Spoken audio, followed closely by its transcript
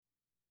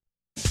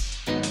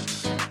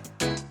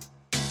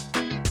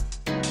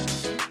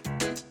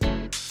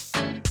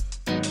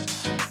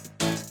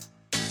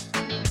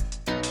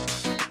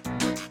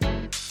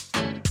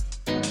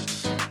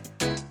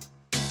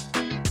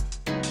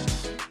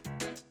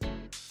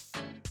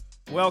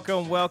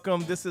Welcome,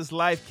 welcome. This is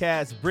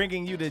Lifecast,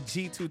 bringing you the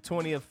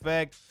G220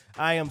 effect.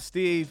 I am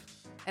Steve.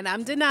 And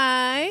I'm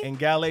Denai. And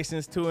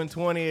Galatians 2 and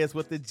 20 is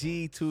what the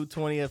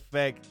G220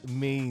 effect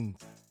means.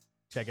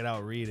 Check it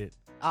out, read it.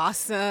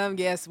 Awesome.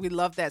 Yes, we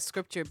love that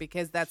scripture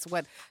because that's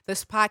what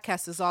this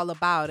podcast is all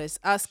about. It's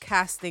us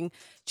casting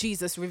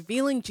Jesus,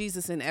 revealing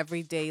Jesus in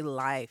everyday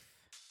life.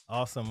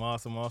 Awesome.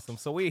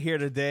 So we're here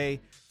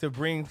today to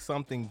bring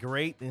something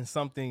great and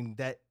something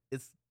that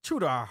is true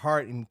to our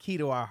heart and key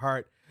to our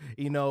heart.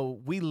 You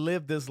know, we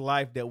live this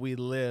life that we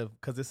live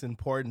because it's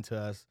important to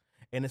us.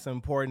 And it's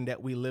important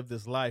that we live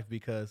this life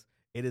because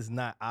it is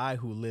not I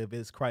who live,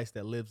 it's Christ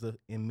that lives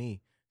in me.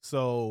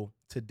 So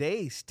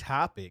today's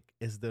topic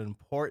is the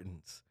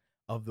importance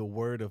of the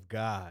Word of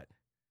God.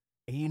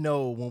 And you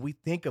know, when we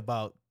think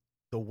about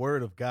the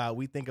Word of God,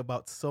 we think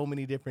about so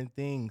many different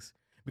things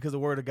because the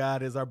Word of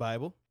God is our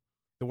Bible.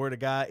 The Word of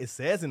God, it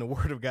says in the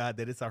Word of God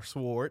that it's our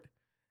sword.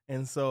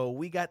 And so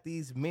we got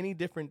these many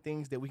different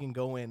things that we can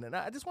go in. And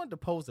I just wanted to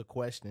pose a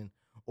question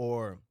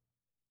or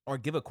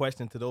give a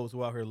question to those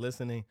who are out here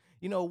listening.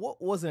 You know, what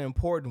was an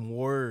important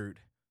word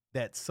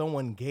that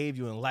someone gave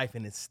you in life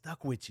and it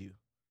stuck with you?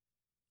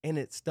 Come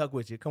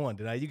on,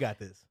 Denai, you got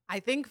this. I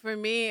think for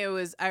me,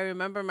 I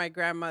remember my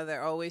grandmother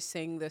always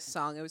sang this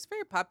song. It was a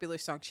very popular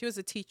song. She was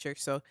a teacher,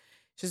 so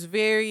she was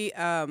very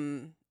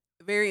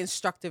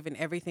instructive in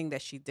everything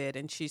that she did.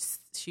 And she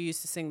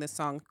used to sing this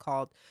song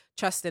called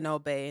Trust and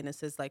Obey. And it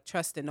says, like,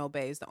 trust and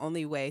obey is the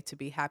only way to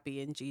be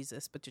happy in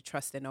Jesus, but to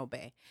trust and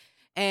obey.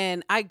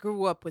 And I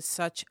grew up with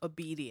such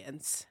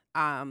obedience,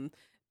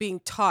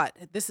 being taught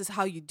this is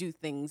how you do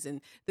things.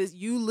 And this,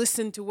 you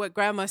listen to what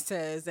grandma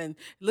says and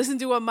listen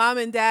to what mom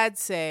and dad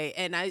say.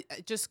 And I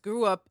just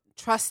grew up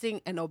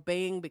trusting and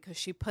obeying because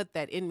she put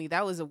that in me.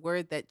 That was a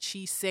word that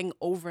she sang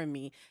over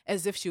me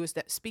as if she was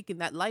speaking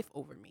that life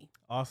over me.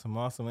 Awesome.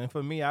 And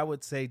for me, I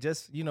would say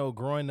just, you know,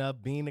 growing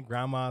up, being a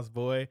grandma's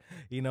boy,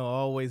 you know,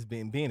 always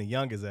being the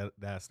youngest, that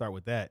I start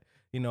with that.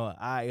 You know,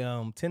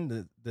 I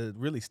tend to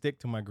really stick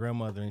to my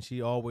grandmother, and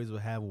she always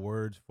would have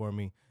words for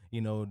me,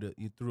 you know,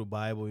 through the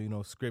Bible, you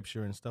know,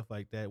 scripture and stuff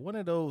like that. One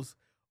of those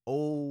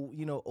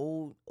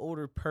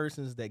older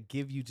persons that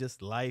give you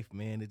just life,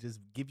 man. They just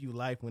give you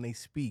life when they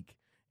speak.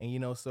 And, you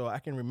know, so I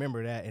can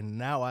remember that. And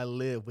now I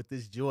live with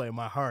this joy in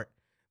my heart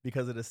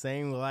because of the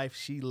same life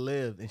she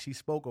lived and she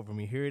spoke over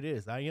me. Here it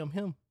is. I am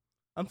him.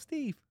 I'm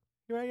Steve.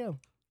 Here I am.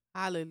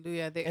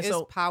 Hallelujah. There is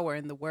power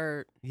in the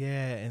word.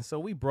 Yeah. And so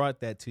we brought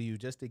that to you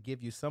just to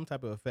give you some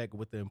type of effect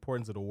what the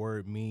importance of the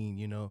word mean,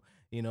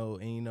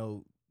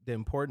 the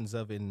importance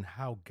of it and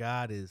how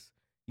God is,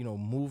 you know,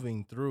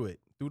 moving through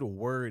the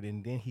word.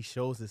 And then he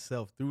shows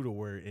himself through the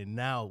word. And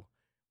now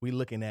we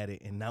looking at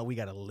it, and now we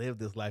got to live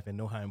this life and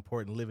know how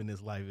important living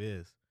this life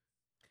is.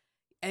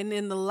 And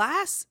in the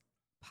last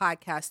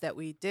podcast that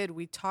we did,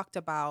 we talked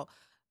about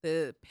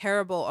the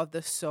parable of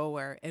the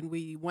sower, and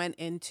we went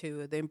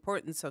into the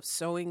importance of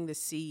sowing the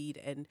seed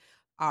and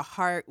our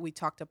heart. We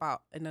talked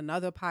about in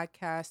another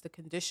podcast the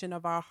condition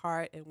of our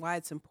heart and why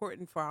it's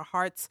important for our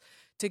hearts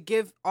to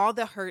give all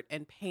the hurt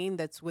and pain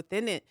that's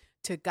within it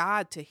to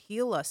God to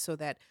heal us so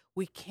that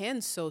we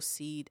can sow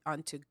seed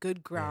onto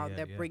good ground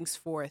that brings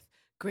forth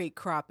great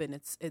crop in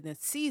its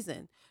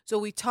season. So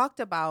we talked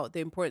about the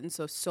importance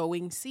of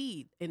sowing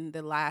seed in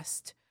the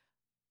last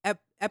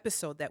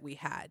episode that we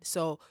had.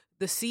 So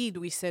the seed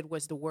we said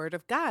was the word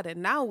of God.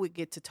 And now we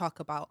get to talk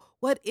about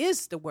what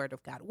is the word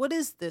of God? What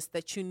is this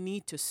that you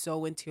need to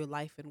sow into your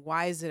life and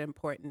why is it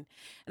important?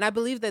 And I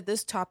believe that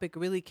this topic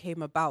really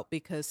came about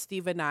because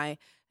Steve and I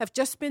have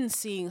just been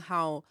seeing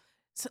how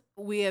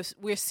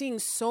we're seeing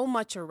so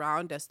much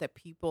around us that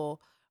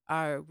people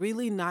are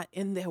really not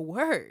in their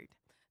word.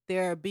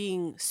 They're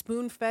being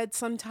spoon-fed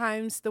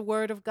sometimes the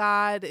word of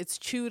God. It's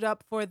chewed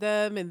up for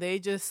them and they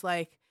just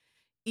like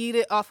eat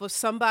it off of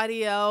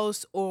somebody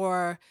else,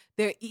 or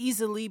they're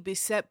easily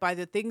beset by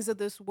the things of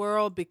this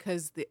world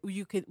because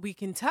we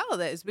can tell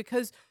that it's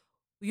because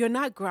you're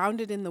not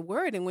grounded in the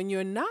word. And when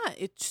you're not,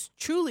 it's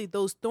truly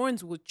those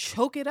thorns will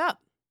choke it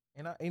up.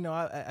 And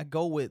I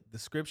go with the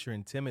scripture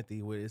in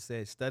Timothy where it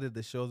says, study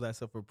to show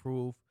thyself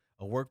approved,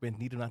 a workman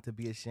needed not to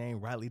be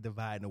ashamed, rightly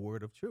dividing the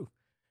word of truth.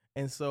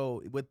 And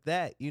so with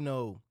that, you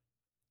know,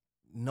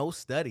 no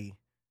study,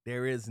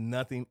 there is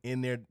nothing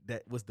in there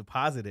that was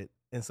deposited.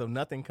 And so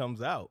nothing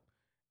comes out.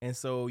 And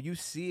so you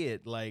see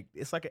it like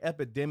it's like an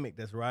epidemic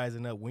that's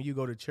rising up when you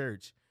go to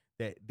church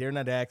that they're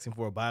not asking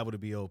for a Bible to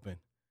be open.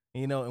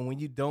 You know, and when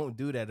you don't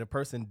do that, a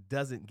person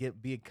doesn't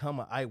become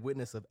an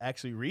eyewitness of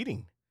actually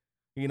reading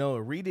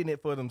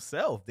it for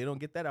themselves. They don't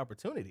get that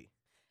opportunity.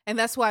 And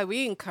that's why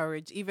we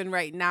encourage, even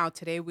right now,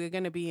 today, we're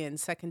going to be in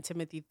 2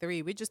 Timothy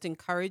 3. We just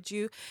encourage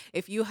you,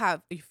 if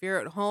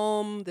you're at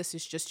home, this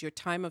is just your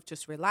time of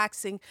just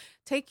relaxing,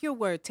 take your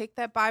word, take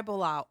that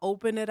Bible out,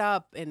 open it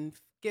up and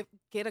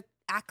get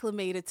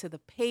acclimated to the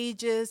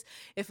pages.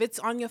 If it's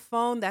on your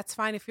phone, that's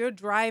fine. If you're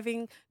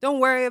driving,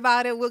 don't worry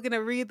about it. We're going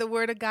to read the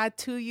word of God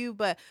to you.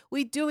 But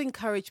we do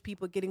encourage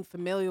people getting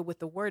familiar with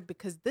the word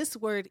because this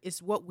word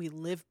is what we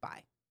live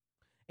by.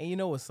 And you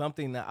know what's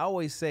something that I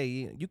always say,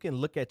 you can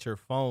look at your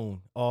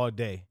phone all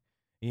day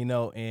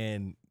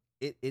and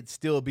it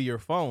still be your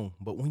phone.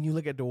 But when you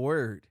look at the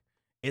word,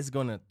 it's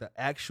the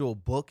actual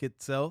book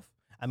itself.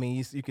 I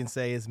mean, you can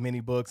say as many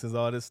books as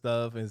all this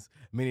stuff, as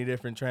many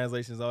different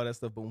translations, all that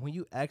stuff. But when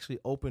you actually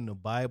open the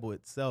Bible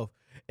itself,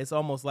 it's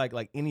almost like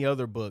any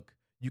other book.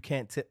 You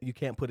can't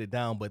put it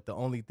down. But the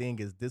only thing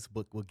is, this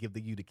book will give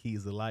you the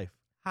keys of life.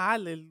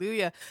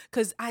 Hallelujah.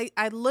 Because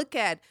I look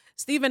at,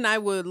 Steve and I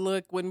would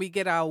look when we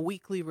get our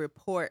weekly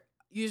report.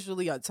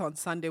 Usually it's on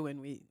Sunday when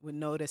we would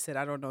notice it.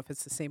 I don't know if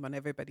it's the same on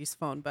everybody's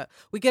phone, but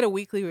we get a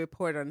weekly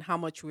report on how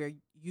much we're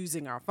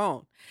using our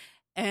phone.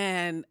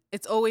 And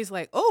it's always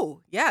like,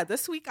 oh, yeah,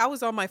 this week I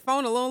was on my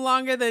phone a little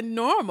longer than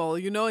normal,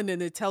 and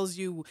then it tells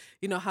you,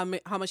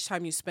 how much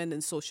time you spend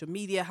in social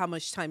media, how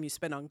much time you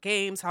spend on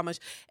games,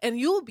 and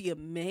you'll be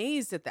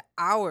amazed at the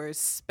hours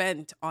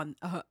spent on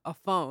a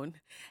phone.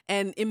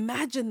 And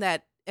imagine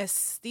that, as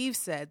Steve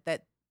said,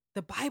 that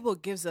the Bible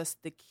gives us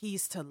the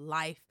keys to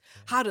life,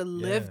 how to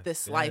live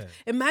this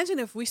life. Imagine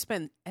if we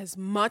spend as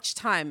much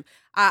time.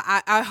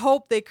 I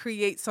hope they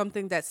create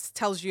something that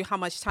tells you how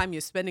much time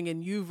you're spending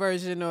in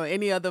YouVersion or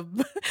any other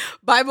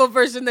Bible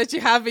version that you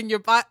have in your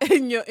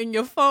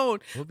phone.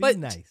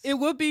 It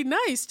would be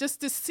nice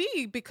just to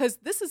see, because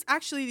this is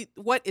actually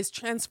what is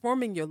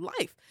transforming your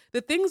life.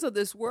 The things of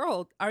this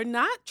world are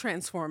not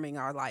transforming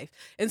our life.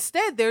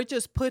 Instead, they're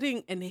just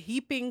putting and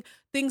heaping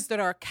things that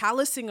are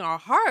callousing our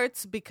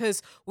hearts,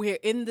 because we're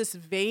in this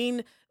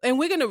vain. And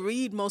we're going to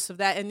read most of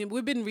that. And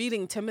we've been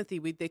reading Timothy.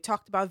 They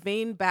talked about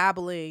vain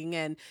babbling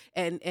and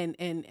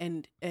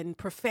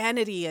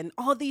profanity and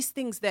all these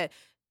things that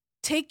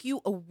take you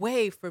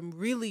away from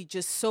really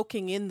just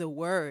soaking in the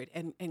word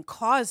and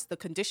cause the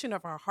condition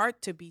of our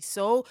heart to be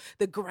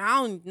the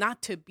ground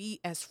not to be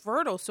as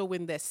fertile. So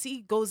when the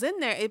seed goes in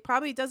there, it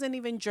probably doesn't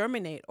even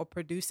germinate or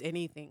produce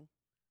anything.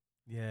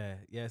 Yeah.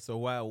 So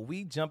while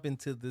we jump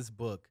into this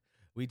book,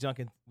 we jump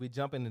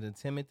into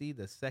Timothy,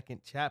 the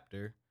 2nd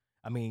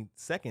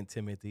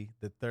Timothy,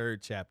 the 3rd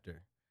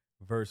chapter,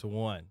 verse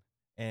 1.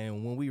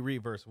 And when we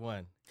read verse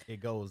 1, it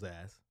goes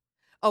as.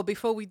 Oh,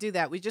 before we do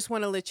that, we just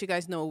want to let you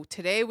guys know,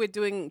 today we're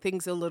doing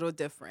things a little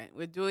different.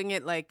 We're doing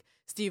it like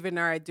Steve and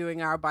I are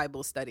doing our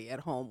Bible study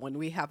at home when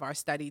we have our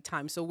study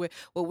time. So what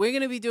we're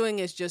going to be doing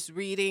is just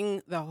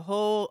reading the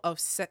whole of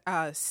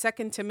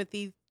 2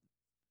 Timothy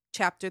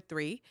chapter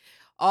 3.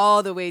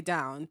 All the way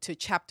down to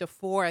chapter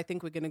 4. I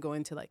think we're going to go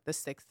into like the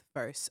 6th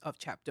verse of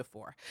chapter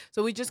 4.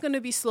 So we're just going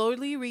to be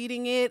slowly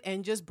reading it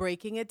and just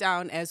breaking it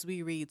down as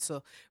we read.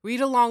 So read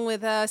along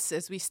with us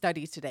as we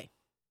study today.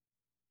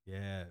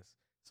 Yes.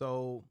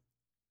 So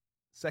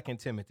 2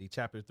 Timothy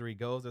chapter 3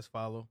 goes as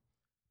follows.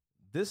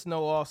 This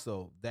know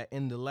also, that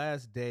in the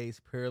last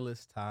days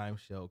perilous times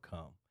shall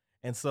come.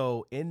 And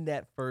so in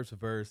that first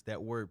verse,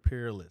 that word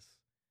perilous,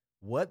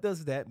 what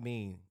does that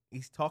mean?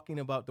 He's talking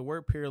about, the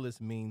word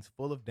perilous means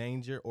full of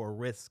danger or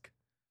risk.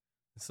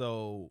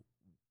 So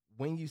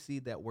when you see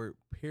that word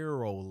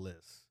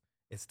perilous,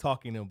 it's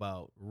talking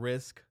about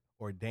risk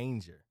or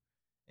danger.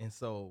 And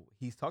so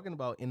he's talking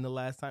about in the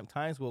last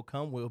times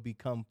will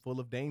become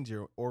full of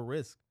danger or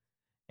risk.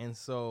 And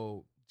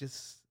so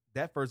just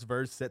that first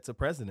verse sets a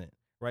precedent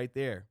right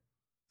there.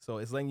 So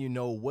it's letting you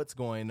know what's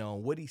going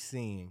on, what he's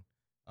seeing.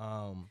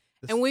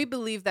 And we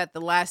believe that the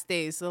last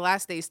days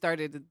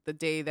started the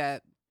day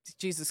that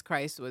Jesus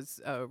Christ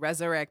was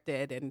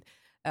resurrected,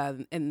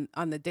 and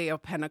on the day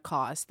of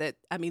Pentecost.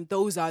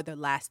 Those are the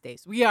last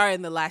days. We are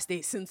in the last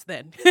days since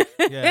then.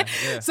 Yeah.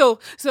 So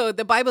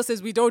the Bible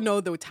says we don't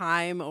know the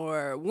time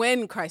or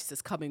when Christ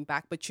is coming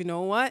back, but you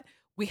know what?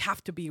 We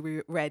have to be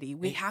ready.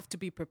 We have to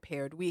be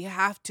prepared. We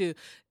have to,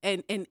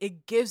 and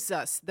it gives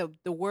us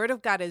the Word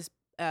of God, as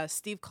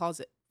Steve calls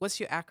it.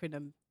 What's your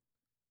acronym?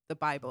 The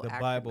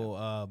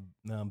Bible.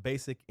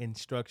 Basic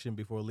instruction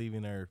before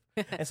leaving Earth.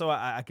 And so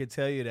I could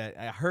tell you that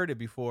I heard it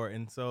before.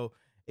 And so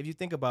if you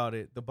think about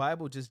it, the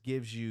Bible just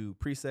gives you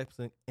precepts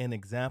and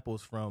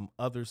examples from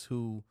others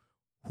who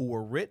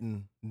were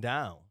written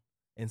down.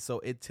 And so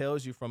it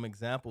tells you from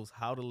examples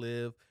how to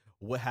live,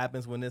 what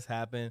happens when this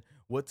happened,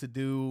 what to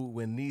do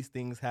when these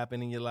things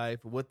happen in your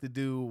life, what to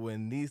do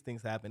when these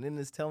things happen. And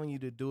it's telling you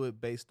to do it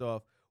based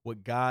off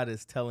what God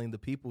is telling the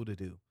people to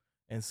do.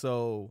 And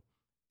so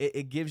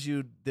it gives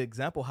you the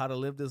example how to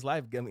live this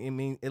life. I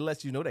mean, it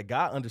lets you know that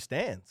God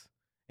understands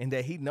and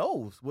that he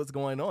knows what's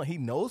going on. He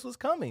knows what's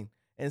coming.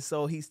 And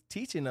so he's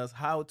teaching us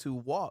how to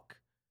walk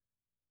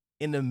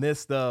in the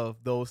midst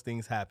of those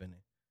things happening.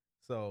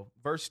 So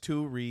verse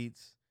 2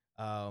 reads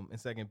in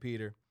 2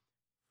 Peter,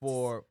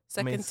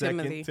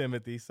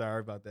 Timothy, sorry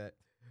about that.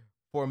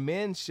 For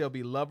men shall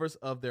be lovers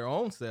of their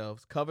own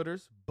selves,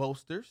 covetous,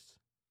 boasters,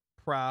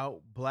 proud,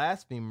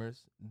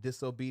 blasphemers,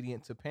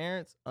 disobedient to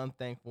parents,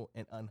 unthankful,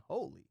 and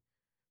unholy.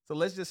 So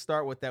let's just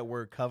start with that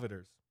word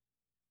covetous.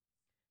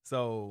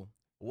 So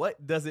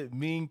what does it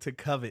mean to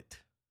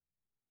covet?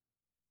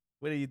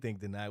 What do you think,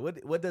 Denai?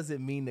 What does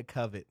it mean to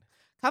covet?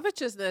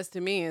 Covetousness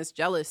to me is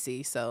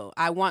jealousy. So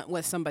I want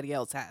what somebody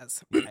else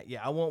has.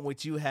 Yeah, I want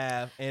what you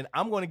have, and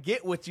I'm going to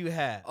get what you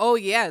have. Oh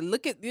yeah,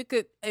 look at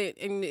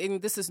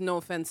and this is no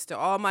offense to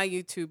all my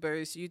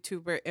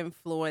YouTuber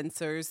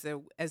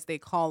influencers as they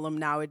call them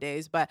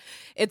nowadays, but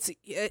it's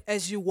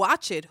as you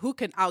watch it, who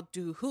can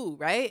outdo who,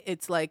 right?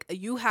 It's like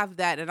you have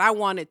that, and I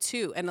want it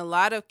too, and a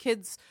lot of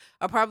kids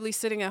are probably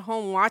sitting at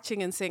home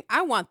watching and saying,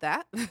 "I want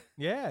that."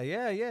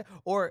 Yeah.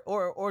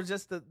 Or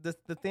just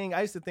the thing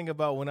I used to think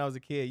about when I was a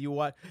kid.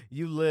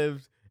 You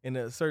lived in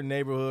a certain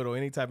neighborhood or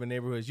any type of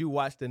neighborhoods. You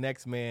watch the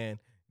next man.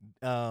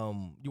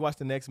 You watch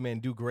the next man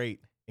do great,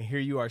 and here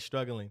you are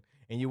struggling,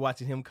 and you're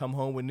watching him come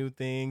home with new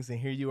things, and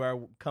here you are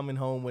coming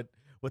home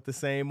with the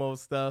same old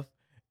stuff.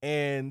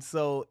 And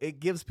so it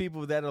gives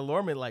people that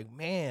allurement, like,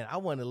 man, I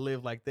want to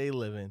live like they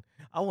live in.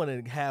 I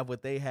want to have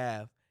what they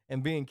have.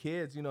 And being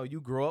kids,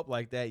 you grow up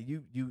like that.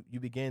 You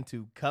begin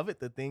to covet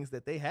the things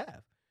that they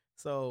have.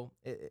 So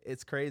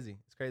it's crazy.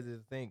 It's crazy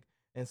to think.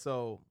 And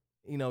so,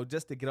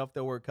 just to get off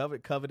the word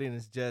coveting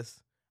is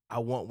just, I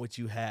want what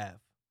you have,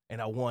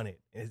 and I want it.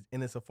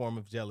 And it's a form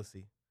of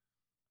jealousy.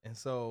 And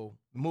so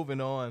moving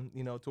on,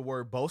 to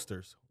word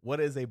boasters. What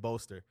is a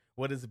boaster?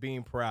 What is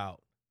being proud?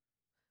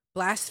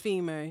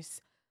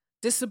 Blasphemers,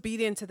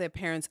 disobedient to their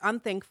parents,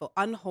 unthankful,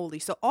 unholy.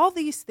 So all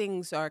these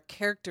things are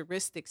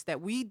characteristics that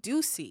we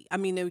do see. I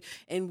mean,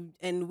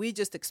 and we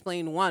just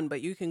explained one, but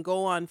you can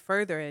go on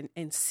further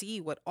and see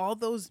what all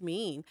those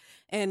mean.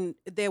 And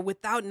they're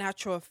without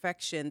natural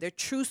affection. They're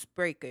truce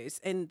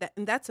breakers, and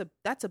that's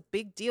a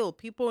big deal.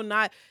 People are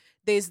not.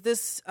 There's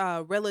this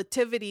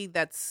relativity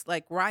that's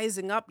like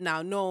rising up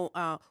now. No,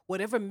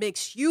 whatever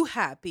makes you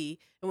happy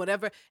and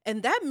whatever,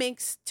 and that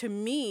makes to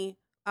me.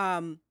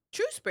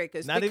 Truce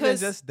breakers. Not even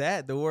just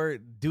that. The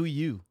word "do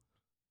you,"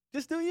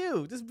 just do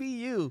you, just be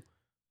you.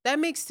 That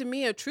makes to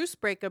me a truce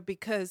breaker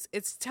because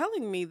it's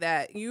telling me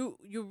that you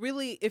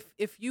really,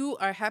 if you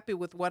are happy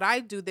with what I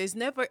do, there's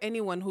never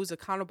anyone who's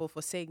accountable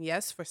for saying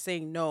yes, for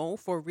saying no,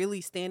 for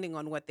really standing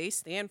on what they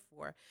stand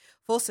for.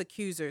 False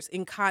accusers,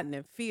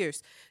 incontinent,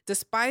 fierce,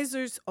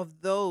 despisers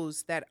of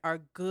those that are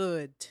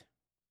good.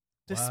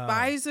 Wow.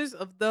 Despisers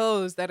of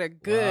those that are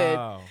good.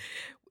 Wow.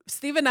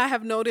 Steve and I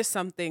have noticed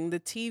something. The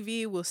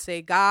TV will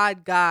say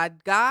God,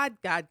 God, God,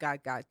 God,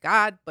 God, God,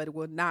 God, but it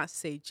will not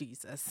say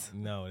Jesus.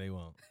 No, they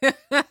won't.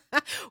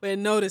 We're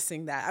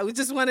noticing that. I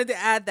just wanted to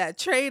add that.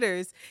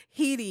 Traitors,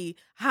 heady,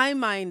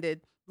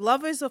 high-minded,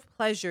 lovers of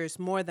pleasures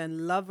more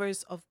than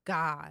lovers of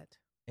God.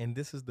 And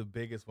this is the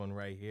biggest one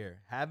right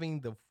here. Having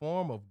the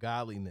form of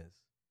godliness,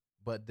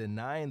 but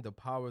denying the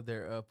power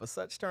thereof, for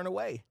such turn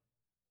away.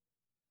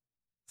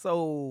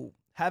 So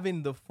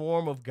having the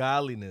form of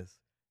godliness.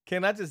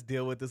 Can I just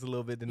deal with this a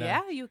little bit tonight?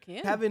 Yeah, you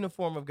can. Having a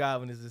form of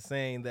godliness is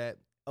saying that,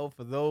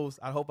 for those,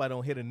 I hope I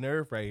don't hit a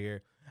nerve right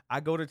here. I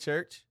go to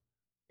church.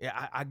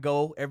 Yeah, I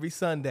go every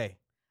Sunday.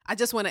 I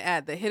just want to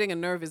add that hitting a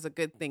nerve is a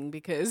good thing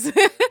because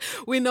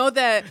we know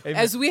that, Amen.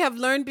 As we have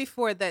learned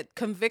before, that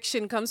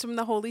conviction comes from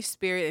the Holy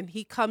Spirit, and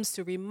he comes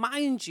to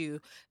remind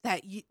you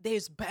that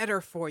there's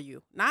better for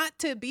you. Not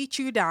to beat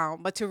you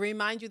down, but to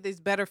remind you there's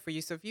better for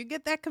you. So if you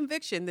get that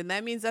conviction, then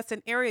that means that's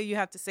an area you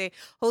have to say,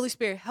 Holy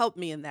Spirit, help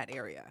me in that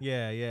area.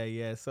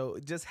 Yeah. So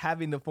just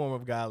having the form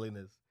of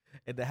godliness,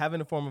 and having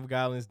the form of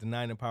godliness,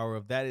 denying the power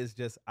of, that is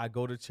just, I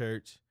go to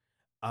church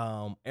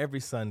every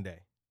Sunday,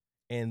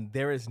 and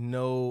there is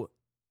no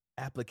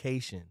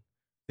application.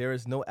 There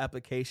is no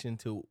application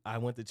to, I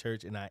went to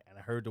church and I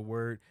heard the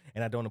word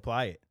and I don't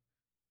apply it.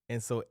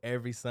 And so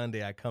every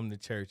Sunday I come to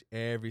church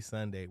every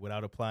Sunday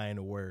without applying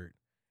the word.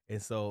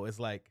 And so it's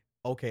like,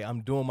 okay,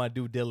 I'm doing my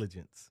due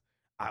diligence.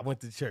 I went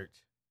to church.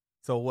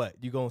 So what?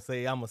 You going to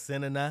say I'm a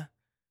sinner now?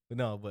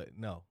 No, but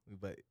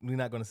we're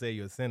not going to say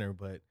you're a sinner,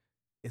 but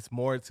it's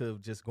more to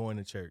just going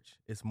to church.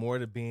 It's more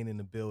to being in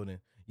the building.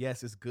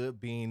 Yes, it's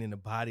good being in the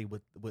body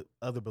with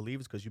other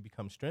believers because you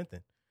become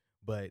strengthened,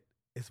 but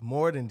it's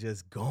more than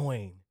just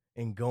going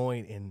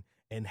and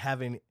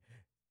having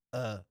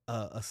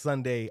a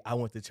Sunday. I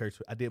went to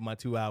church. I did my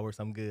 2 hours.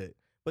 I'm good.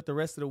 But the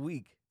rest of the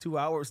week, 2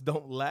 hours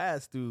don't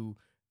last through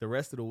the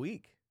rest of the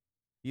week.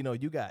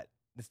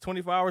 It's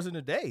 24 hours in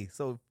a day.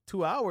 So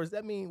 2 hours,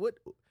 that means what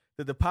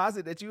the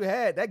deposit that you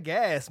had, that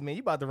gas, man,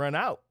 you about to run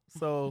out.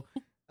 So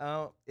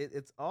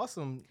it's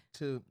awesome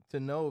to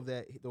know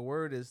that the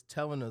word is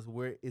telling us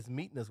where it's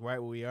meeting us right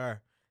where we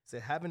are.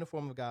 Said, having the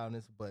form of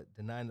godliness, but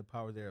denying the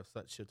power thereof,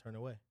 such should turn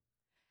away.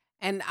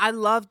 And I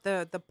love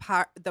the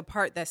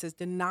part that says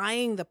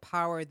denying the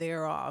power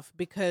thereof,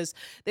 because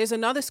there's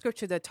another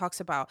scripture that talks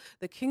about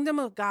the kingdom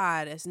of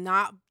God is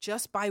not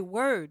just by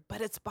word, but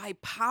it's by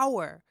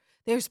power.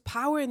 There's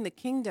power in the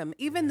kingdom,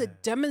 even the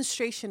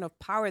demonstration of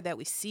power that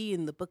we see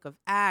in the book of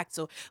Acts.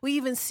 So we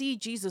even see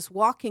Jesus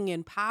walking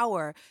in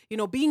power,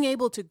 being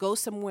able to go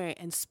somewhere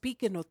and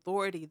speak in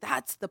authority.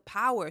 That's the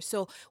power.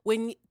 So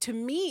to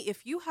me,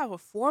 if you have a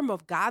form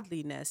of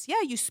godliness,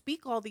 you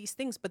speak all these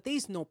things, but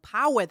there's no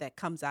power that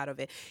comes out of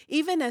it.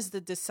 Even as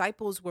the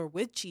disciples were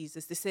with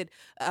Jesus, they said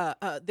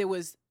there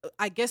was,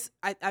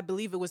 I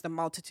believe it was the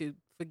multitude.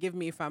 forgive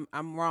me if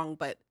I'm wrong,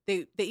 but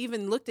they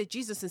even looked at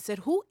Jesus and said,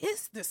 "Who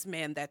is this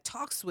man that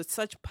talks with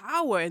such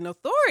power and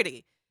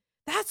authority?"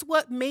 That's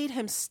what made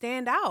him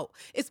stand out.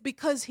 It's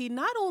because he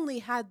not only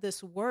had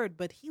this word,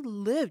 but he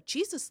lived.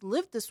 Jesus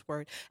lived this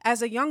word.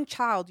 As a young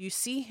child, you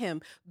see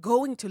him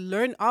going to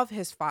learn of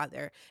his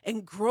father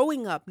and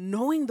growing up,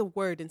 knowing the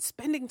word and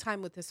spending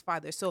time with his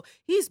father. So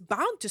he's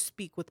bound to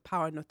speak with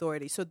power and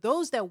authority. So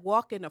those that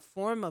walk in a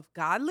form of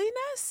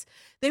godliness,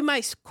 they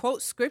might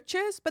quote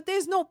scriptures, but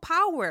there's no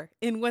power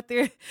in what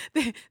the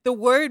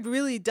word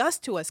really does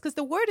to us, because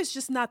the word is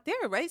just not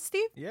there, right,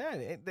 Steve?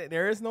 Yeah,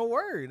 there is no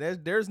word.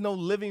 There's no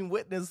living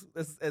witness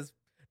as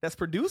that's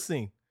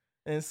producing,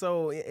 and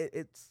so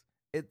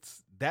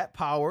it's that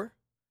power.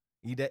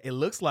 It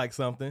looks like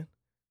something.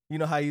 You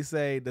know how you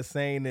say the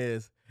saying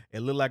is, "It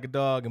look like a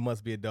dog, it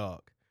must be a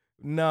dog."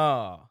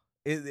 No,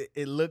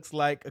 it looks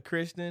like a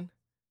Christian,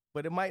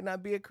 but it might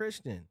not be a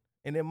Christian.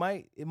 And it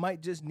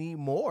might just need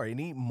more. It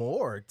need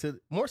more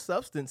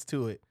substance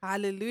to it.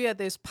 Hallelujah.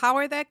 There's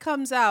power that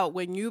comes out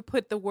when you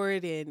put the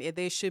word in.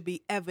 There should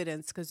be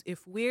evidence, because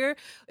if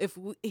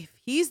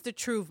he's the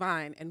true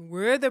vine and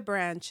we're the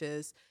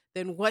branches,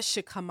 then what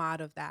should come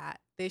out of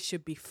that? There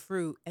should be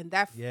fruit. And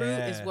that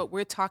fruit is what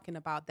we're talking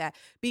about, that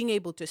being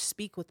able to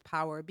speak with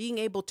power, being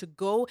able to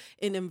go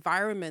in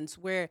environments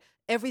where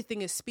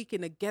everything is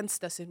speaking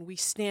against us and we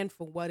stand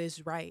for what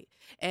is right.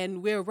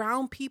 And we're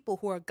around people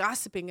who are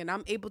gossiping, and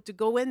I'm able to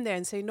go in there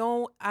and say,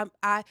 no,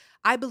 I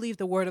believe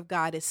the word of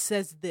God. It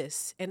says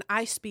this, and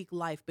I speak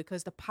life,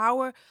 because the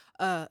power,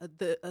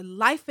 the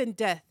life and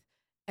death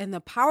and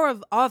the power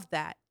of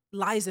that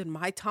lies in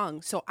my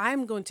tongue. So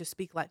I'm going to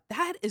speak life.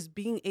 That is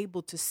being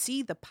able to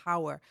see the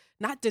power,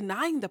 not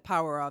denying the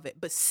power of it,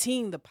 but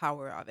seeing the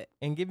power of it.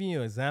 And giving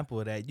you an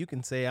example of that, you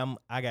can say,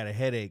 I got a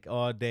headache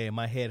all day and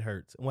my head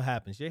hurts. And what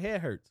happens? Your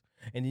head hurts.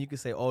 And then you can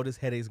say, oh, this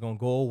headache is going to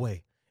go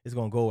away. It's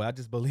going to go away. I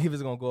just believe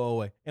it's going to go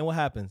away. And what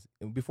happens?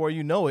 And before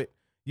you know it,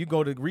 you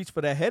go to reach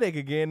for that headache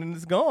again and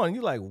it's gone.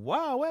 You're like,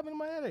 wow, what happened to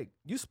my headache?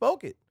 You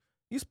spoke it.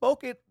 You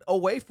spoke it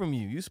away from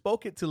you. You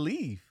spoke it to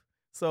leave.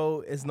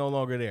 So it's no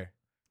longer there.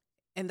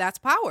 And that's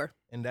power.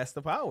 And that's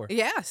the power.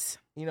 Yes.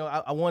 You know,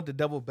 I wanted to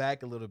double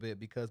back a little bit,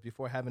 because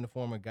before having the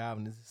form of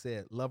godliness, it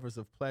said lovers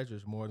of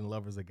pleasures more than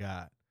lovers of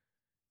God.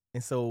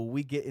 And so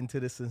we get into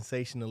the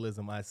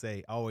sensationalism. I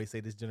always say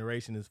this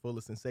generation is full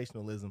of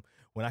sensationalism,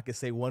 when I could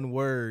say one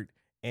word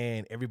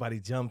and everybody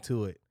jump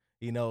to it,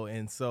 you know.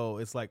 And so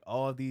it's like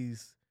all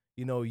these,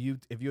 you know,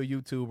 if you're a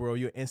YouTuber or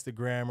you're an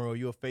Instagrammer or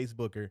you're a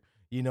Facebooker,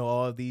 you know,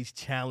 all these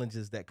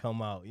challenges that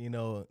come out, you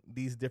know,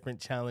 these different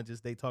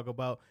challenges they talk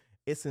about.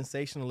 It's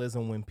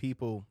sensationalism when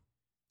people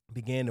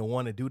begin to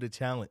want to do the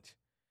challenge.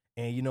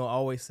 And, you know, I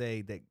always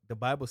say that the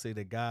Bible say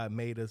that God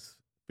made us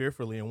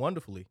fearfully and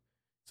wonderfully.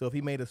 So if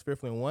he made us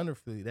fearfully and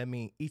wonderfully, that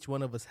means each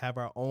one of us have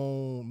our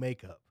own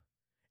makeup.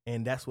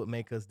 And that's what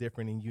makes us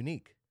different and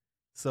unique.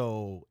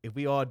 So if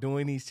we all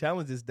doing these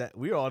challenges, that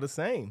we're all the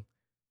same,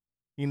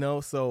 you know,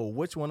 so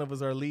which one of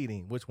us are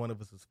leading? Which one of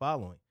us is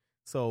following?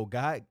 So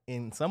God,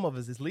 and some of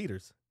us is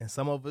leaders, and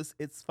some of us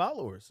it's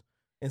followers.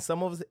 And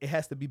some of us, it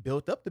has to be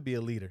built up to be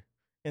a leader.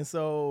 And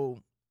so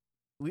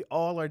we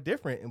all are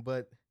different,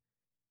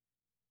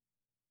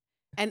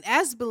 And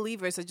as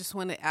believers, I just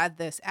want to add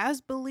this. As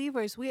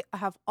believers, we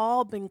have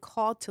all been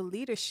called to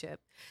leadership,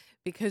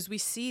 because we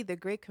see the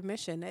Great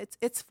Commission.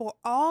 It's for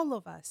all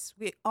of us.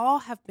 We all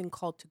have been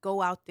called to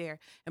go out there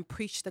and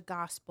preach the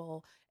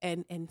gospel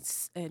and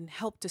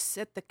help to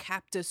set the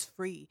captives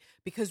free,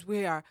 because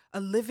we are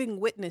a living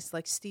witness,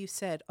 like Steve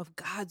said, of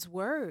God's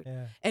word.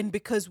 Yeah. And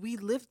because we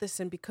live this,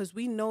 and because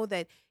we know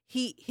that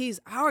He's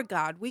our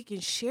God, we can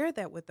share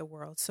that with the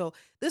world. So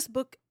this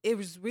book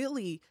is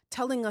really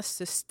telling us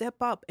to step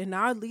up in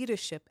our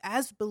leadership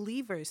as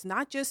believers.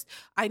 Not just,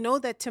 I know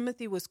that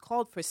Timothy was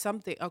called for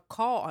something,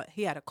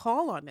 he had a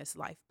call on his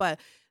life, but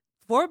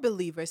for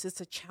believers, it's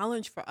a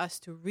challenge for us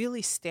to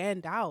really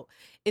stand out.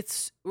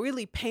 It's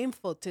really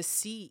painful to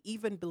see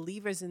even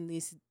believers in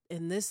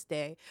this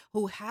day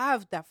who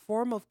have that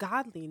form of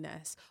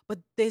godliness, but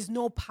there's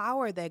no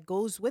power that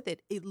goes with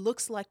it. It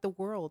looks like the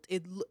world.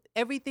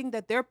 Everything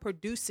that they're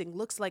producing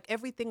looks like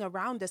everything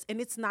around us,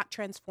 and it's not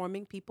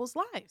transforming people's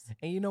lives.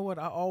 And you know what?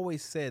 I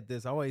always said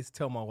this. I always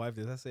tell my wife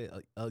this. I said,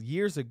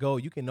 years ago,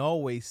 you can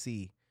always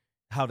see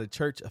how the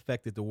church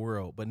affected the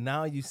world, but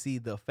now you see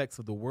the effects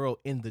of the world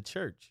in the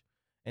church.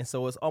 And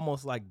so it's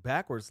almost like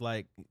backwards.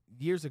 Like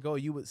years ago,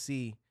 you would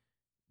see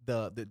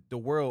the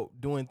world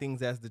doing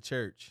things as the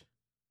church,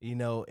 you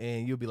know,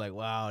 and you'll be like,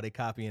 wow, they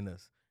copying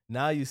us.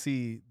 Now you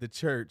see the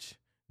church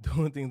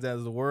doing things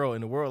as the world,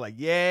 and the world like,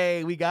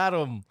 yay, we got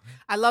them.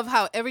 I love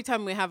how every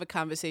time we have a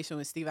conversation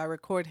with Steve, I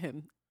record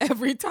him.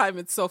 Every time.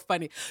 It's so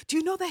funny. Do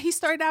you know that he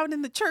started out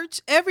in the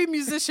church? Every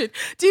musician.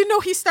 Do you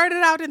know he started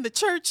out in the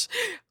church?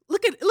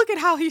 Look at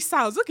how he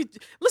sounds.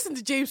 Listen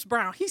to James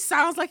Brown. He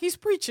sounds like he's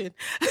preaching.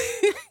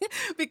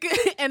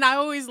 And I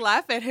always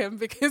laugh at him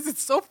because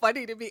it's so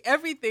funny to me,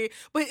 everything.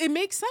 But it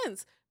makes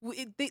sense.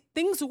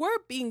 Things were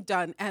being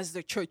done as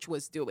the church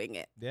was doing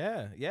it.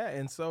 Yeah.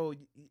 And so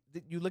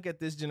you look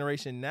at this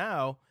generation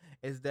now,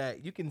 is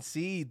that you can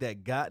see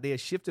that God, they have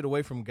shifted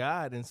away from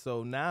God. And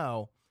so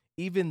now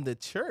even the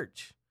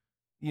church,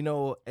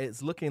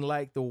 it's looking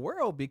like the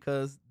world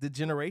because the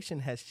generation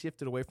has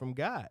shifted away from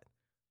God.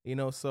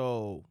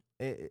 So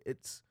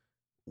it's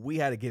we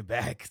had to get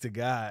back to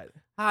God.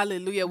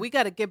 Hallelujah. We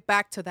got to get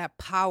back to that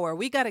power.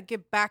 We got to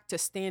get back to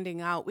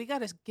standing out. We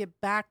got to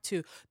get back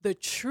to the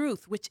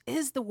truth, which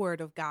is the word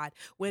of God.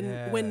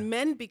 When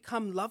men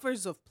become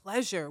lovers of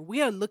pleasure,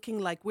 we are looking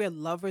like we're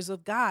lovers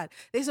of God.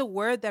 There's a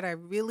word that I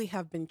really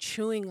have been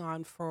chewing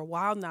on for a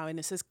while now, and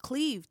it says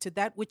cleave to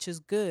that which is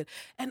good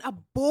and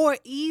abhor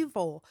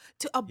evil.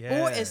 To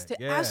abhor is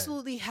to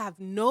absolutely have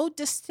no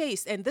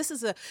distaste. And this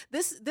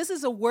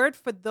is a word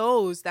for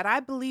those that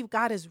I believe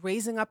God is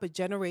raising up a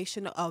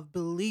generation of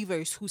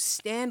believers who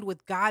stand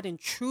with God in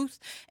truth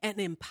and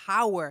in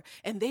power.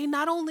 And they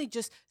not only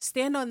just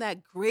stand on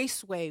that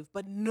grace wave,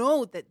 but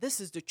know that this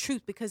is the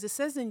truth, because it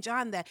says in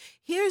John that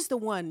here's the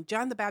one,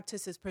 John the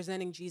Baptist is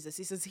presenting Jesus.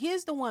 He says,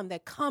 here's the one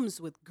that comes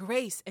with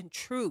grace and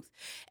truth.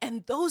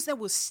 And those that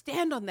will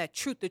stand on that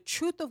truth, the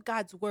truth of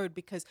God's word,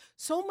 because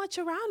so much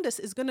around us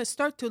is going to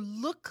start to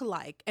look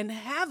like and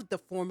have the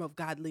form of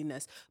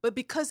godliness. But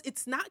because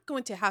it's not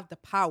going to have the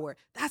power,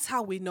 that's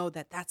how we know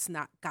that that's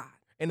not God.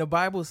 And the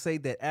Bible say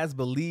that as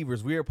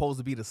believers, we are supposed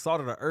to be the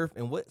salt of the earth.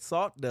 And what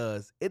salt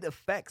does, it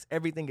affects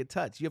everything it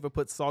touches. You ever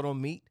put salt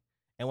on meat?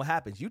 And what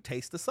happens? You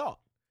taste the salt.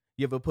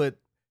 You ever put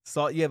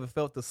salt? You ever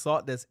felt the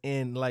salt that's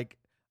in like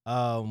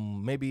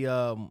maybe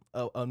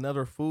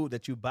another food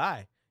that you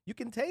buy? You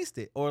can taste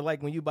it. Or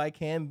like when you buy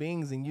canned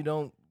beans and you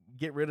don't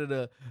get rid of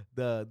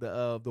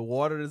the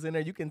water that's in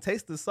there, you can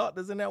taste the salt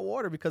that's in that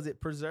water because it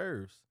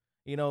preserves.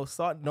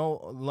 Salt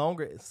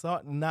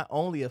not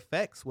only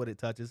affects what it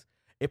touches,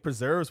 it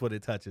preserves what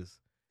it touches.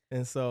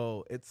 And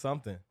so it's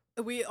something.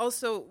 We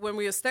also, when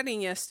we were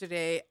studying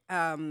yesterday,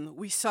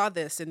 we saw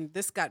this, and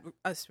this got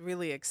us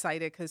really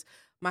excited because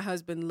my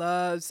husband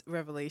loves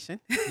Revelation.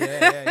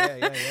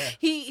 Yeah.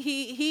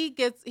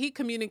 He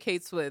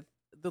communicates with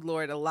the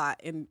Lord a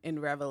lot in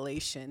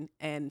Revelation,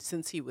 and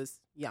since he was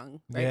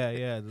young, right?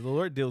 Yeah. The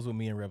Lord deals with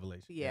me in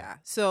Revelation. Yeah.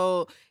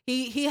 So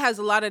he has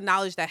a lot of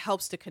knowledge that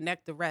helps to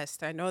connect the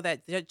rest. I know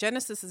that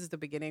Genesis is the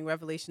beginning,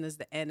 Revelation is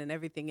the end, and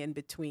everything in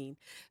between.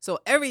 So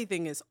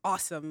everything is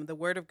awesome. The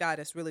word of God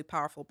is really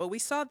powerful. But we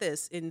saw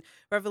this in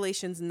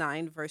Revelations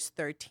 9, verse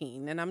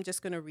 13, and I'm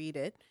just going to read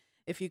it.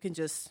 If you can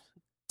just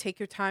take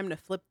your time to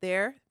flip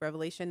there,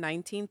 Revelation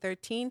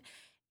 19:13.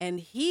 And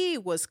he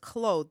was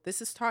clothed.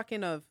 This is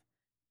talking of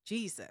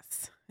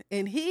Jesus.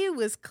 And he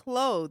was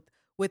clothed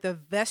with a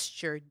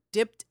vesture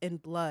dipped in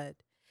blood.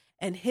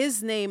 And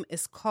his name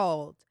is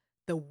called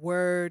the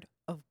Word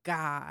of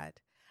God.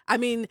 I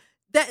mean,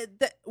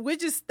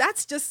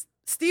 that's just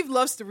Steve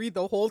loves to read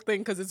the whole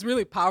thing because it's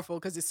really powerful,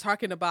 because it's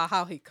talking about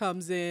how he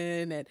comes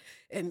in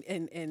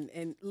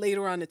and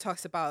later on it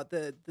talks about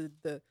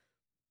the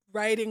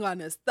riding on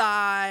his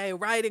thigh,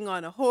 riding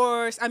on a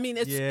horse. I mean,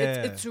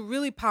 it's a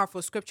really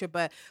powerful scripture,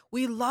 but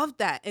we love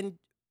that. And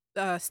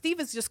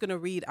Steve is just going to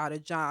read out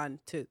of John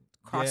to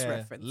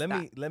cross-reference.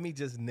 Let me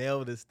just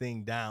nail this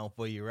thing down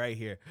for you right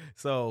here.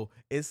 So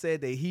it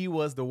said that he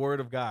was the Word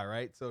of God,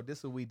 right? So this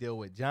is what we deal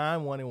with.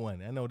 John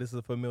 1:1. I know this is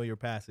a familiar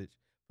passage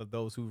for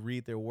those who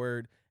read their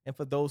word, and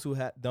for those who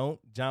don't.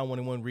 John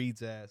 1:1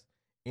 reads as,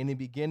 "In the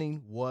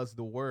beginning was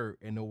the Word,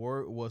 and the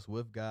Word was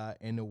with God,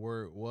 and the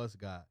Word was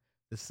God.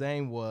 The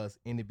same was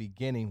in the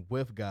beginning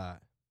with God."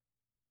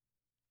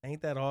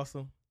 Ain't that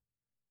awesome?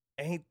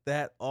 Ain't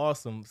that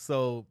awesome?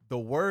 So the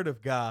Word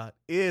of God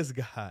is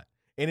God.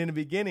 And in the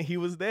beginning, he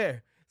was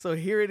there. So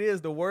here it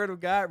is, the Word of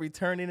God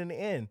returning in the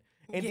end.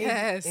 And,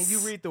 yes. And you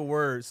read the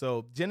word.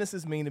 So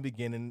Genesis means the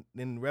beginning,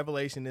 then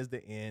Revelation is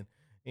the end,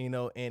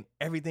 and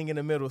everything in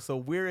the middle. So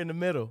we're in the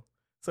middle.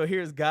 So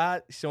here's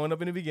God showing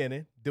up in the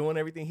beginning, doing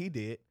everything he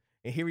did.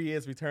 And here he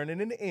is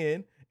returning in the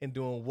end and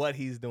doing what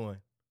he's doing.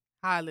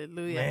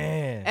 Hallelujah.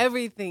 Man.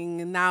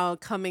 Everything now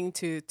coming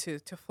to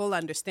full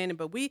understanding.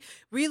 But we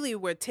really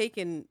were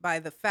taken by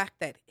the fact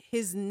that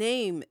his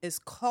name is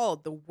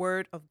called the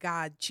Word of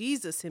God.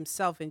 Jesus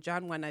himself in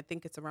John 1, I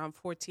think it's around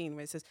 14,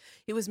 where it says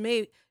he was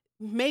made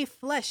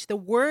flesh. The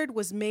Word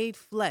was made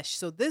flesh.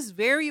 So this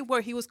very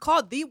word, he was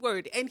called the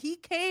Word, and he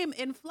came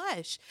in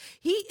flesh.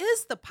 He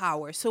is the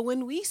power. So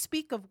when we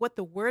speak of what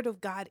the Word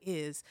of God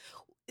is,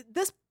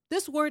 this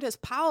word is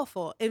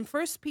powerful. In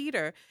 1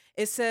 Peter,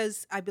 it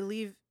says, I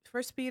believe,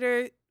 1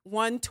 Peter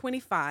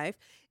 1:25,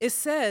 it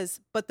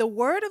says, "But the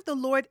word of the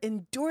Lord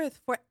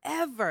endureth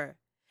forever.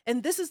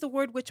 And this is the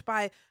word which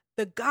by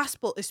the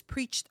gospel is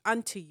preached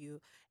unto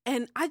you."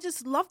 And I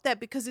just love that,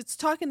 because it's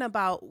talking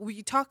about,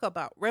 we talk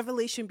about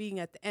Revelation being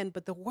at the end,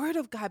 but the word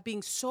of God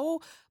being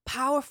so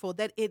powerful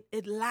that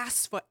it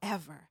lasts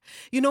forever.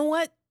 You know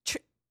what?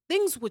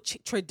 Things would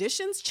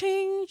traditions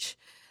change.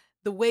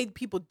 The way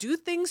people do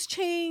things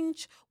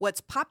change. What's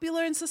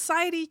popular in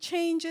society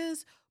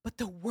changes. but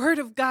the word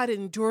of God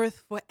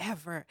endureth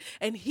forever.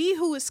 And he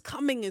who is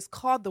coming is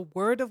called the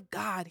word of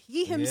God.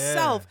 He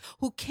himself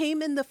who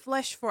came in the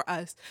flesh for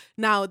us.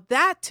 Now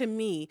that to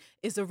me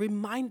is a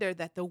reminder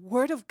that the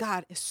word of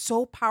God is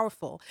so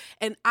powerful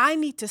and I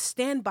need to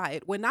stand by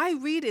it. When I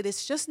read it,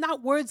 it's just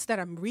not words that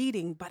I'm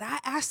reading, but I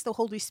ask the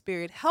Holy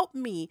Spirit, help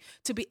me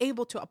to be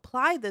able to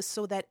apply this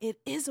so that it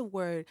is a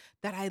word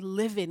that I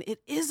live in.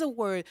 It is a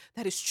word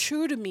that is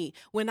true to me.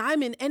 When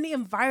I'm in any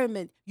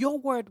environment, your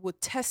word will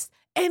test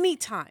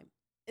anytime.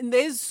 And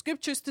there's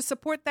scriptures to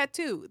support that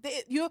too.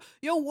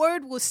 Your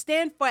word will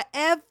stand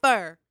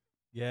forever.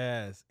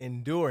 Yes,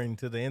 enduring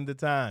to the end of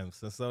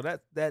times. So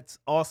that's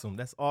awesome.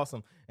 That's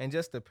awesome. And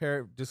just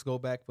just go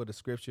back for the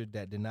scripture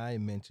that Denai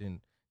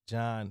mentioned,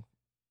 John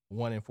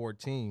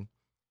 1:14.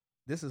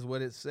 This is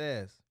what it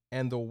says.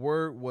 And the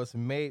word was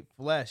made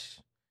flesh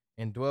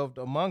and dwelt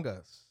among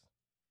us.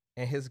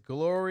 And his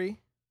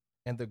glory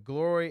and the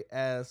glory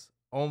as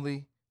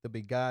only the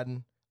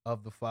begotten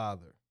of the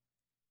Father,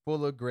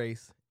 full of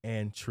grace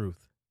and truth.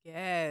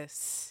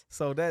 Yes.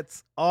 So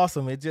that's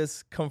awesome. It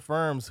just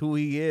confirms who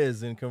he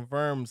is and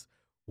confirms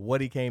what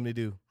he came to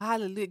do.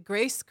 Hallelujah.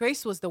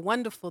 Grace was the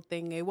wonderful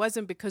thing. It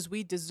wasn't because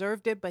we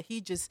deserved it, but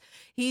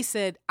he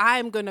said,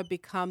 I'm going to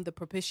become the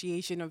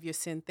propitiation of your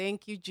sin.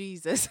 Thank you,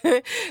 Jesus.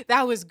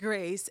 That was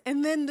grace.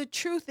 And then the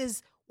truth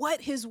is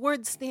what his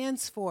word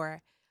stands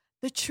for.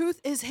 The truth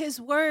is his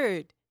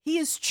word. He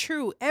is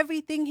true.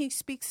 Everything he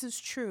speaks is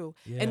true.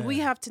 Yeah. And we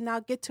have to now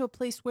get to a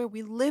place where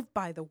we live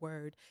by the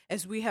word,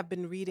 as we have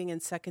been reading in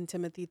 2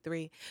 Timothy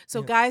 3.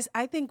 So, guys,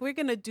 I think we're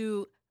going to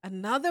do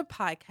another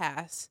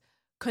podcast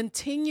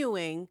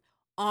continuing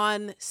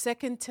on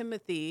 2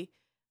 Timothy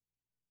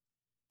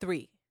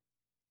 3.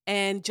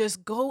 And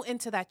just go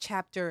into that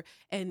chapter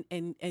and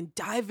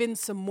dive in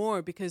some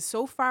more, because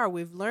so far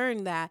we've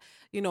learned that,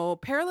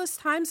 perilous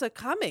times are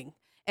coming.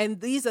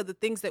 And these are the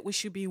things that we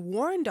should be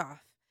warned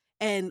of.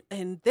 And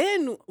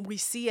then we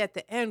see at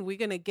the end, we're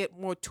going to get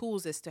more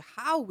tools as to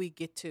how we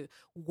get to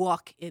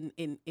walk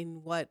in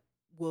what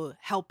will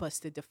help us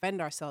to defend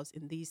ourselves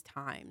in these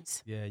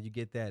times. Yeah, you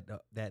get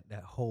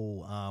that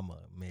whole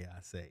armor, may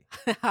I say.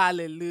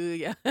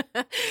 Hallelujah.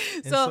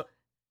 So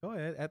go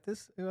ahead. At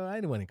this, I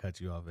didn't want to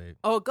cut you off, babe.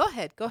 Oh, go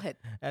ahead.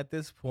 At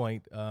this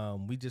point,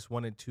 we just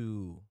wanted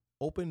to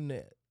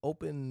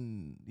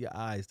open your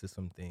eyes to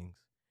some things.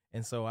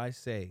 And so I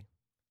say,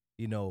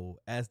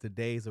 as the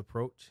days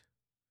approach,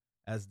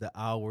 as the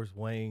hours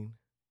wane,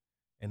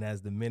 and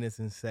as the minutes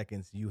and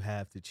seconds you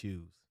have to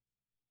choose,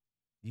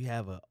 you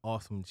have an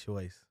awesome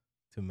choice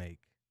to make.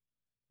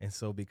 And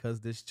so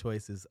because this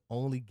choice is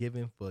only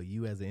given for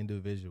you as an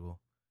individual,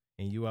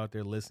 and you out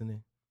there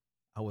listening,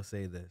 I would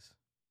say this: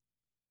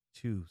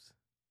 choose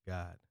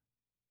God,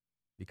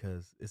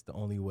 because it's the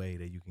only way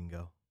that you can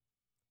go.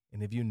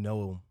 And if you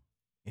know him,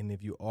 and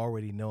if you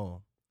already know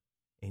him,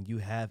 and you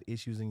have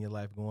issues in your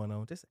life going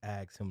on, just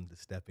ask him to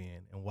step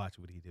in and watch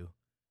what he do.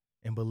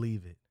 And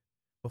believe it.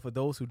 But for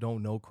those who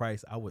don't know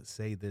Christ, I would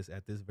say this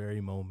at this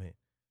very moment,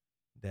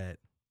 that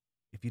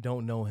if you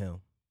don't know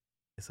him,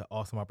 it's an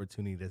awesome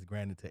opportunity that's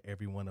granted to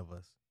every one of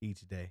us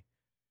each day.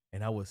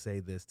 And I would say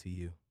this to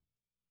you.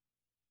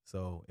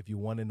 So if you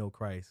want to know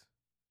Christ,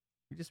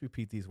 you just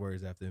repeat these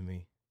words after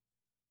me.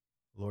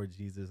 Lord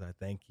Jesus, I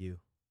thank you.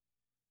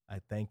 I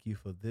thank you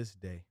for this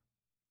day.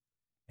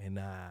 And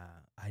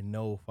I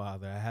know,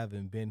 Father, I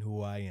haven't been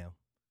who I am.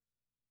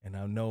 And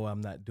I know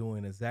I'm not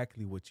doing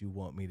exactly what you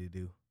want me to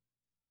do.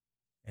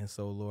 And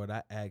so, Lord,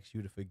 I ask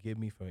you to forgive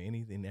me for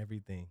anything and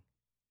everything,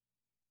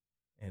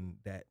 and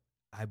that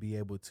I be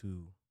able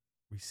to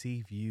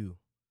receive you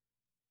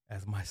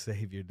as my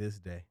Savior this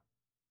day.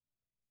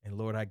 And,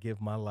 Lord, I give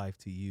my life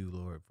to you,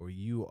 Lord, for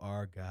you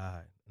are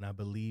God, and I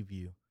believe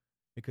you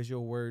because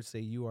your words say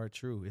you are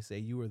true. It say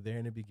you were there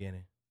in the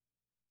beginning.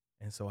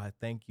 And so I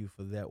thank you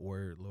for that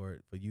word,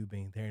 Lord, for you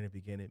being there in the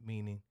beginning,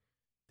 meaning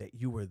that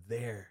you were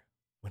there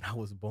when I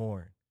was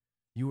born.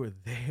 You were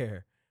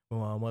there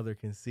when my mother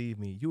conceived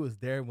me. You was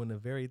there when the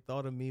very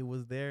thought of me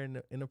was there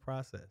in the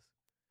process.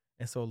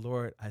 And so,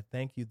 Lord, I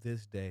thank you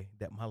this day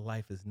that my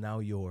life is now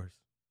yours.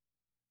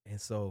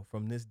 And so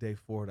from this day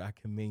forward, I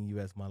commend you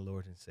as my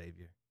Lord and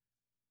Savior.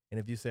 And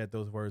if you said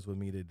those words with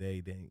me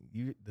today, then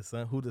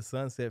who the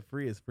Son set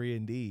free is free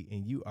indeed.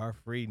 And you are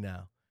free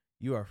now.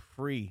 You are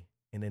free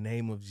in the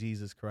name of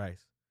Jesus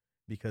Christ,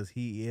 because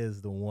he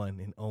is the one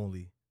and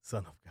only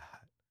Son of God.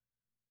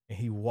 And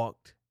he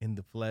walked in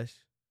the flesh,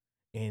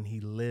 and he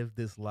lived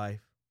this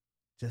life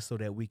just so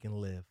that we can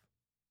live.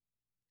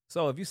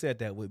 So if you said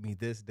that with me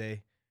this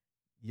day,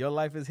 your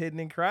life is hidden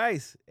in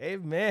Christ.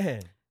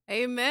 Amen.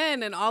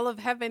 Amen. And all of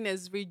heaven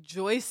is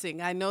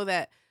rejoicing. I know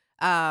that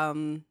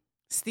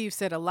Steve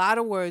said a lot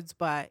of words,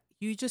 but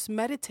you just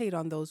meditate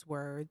on those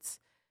words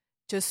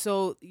just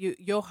so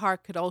your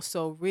heart could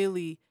also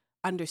really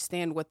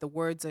understand what the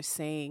words are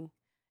saying,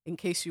 in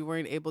case you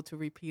weren't able to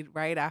repeat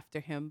right after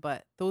him.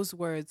 But those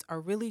words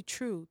are really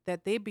true,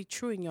 that they be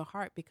true in your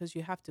heart, because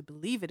you have to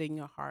believe it in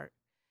your heart.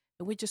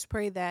 And we just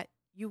pray that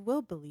you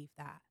will believe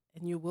that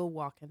and you will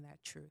walk in that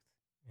truth.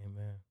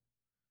 Amen.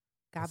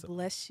 God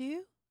bless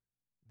you.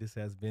 This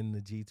has been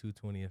the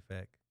G220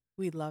 Effect.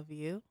 We love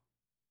you.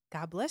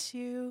 God bless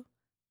you.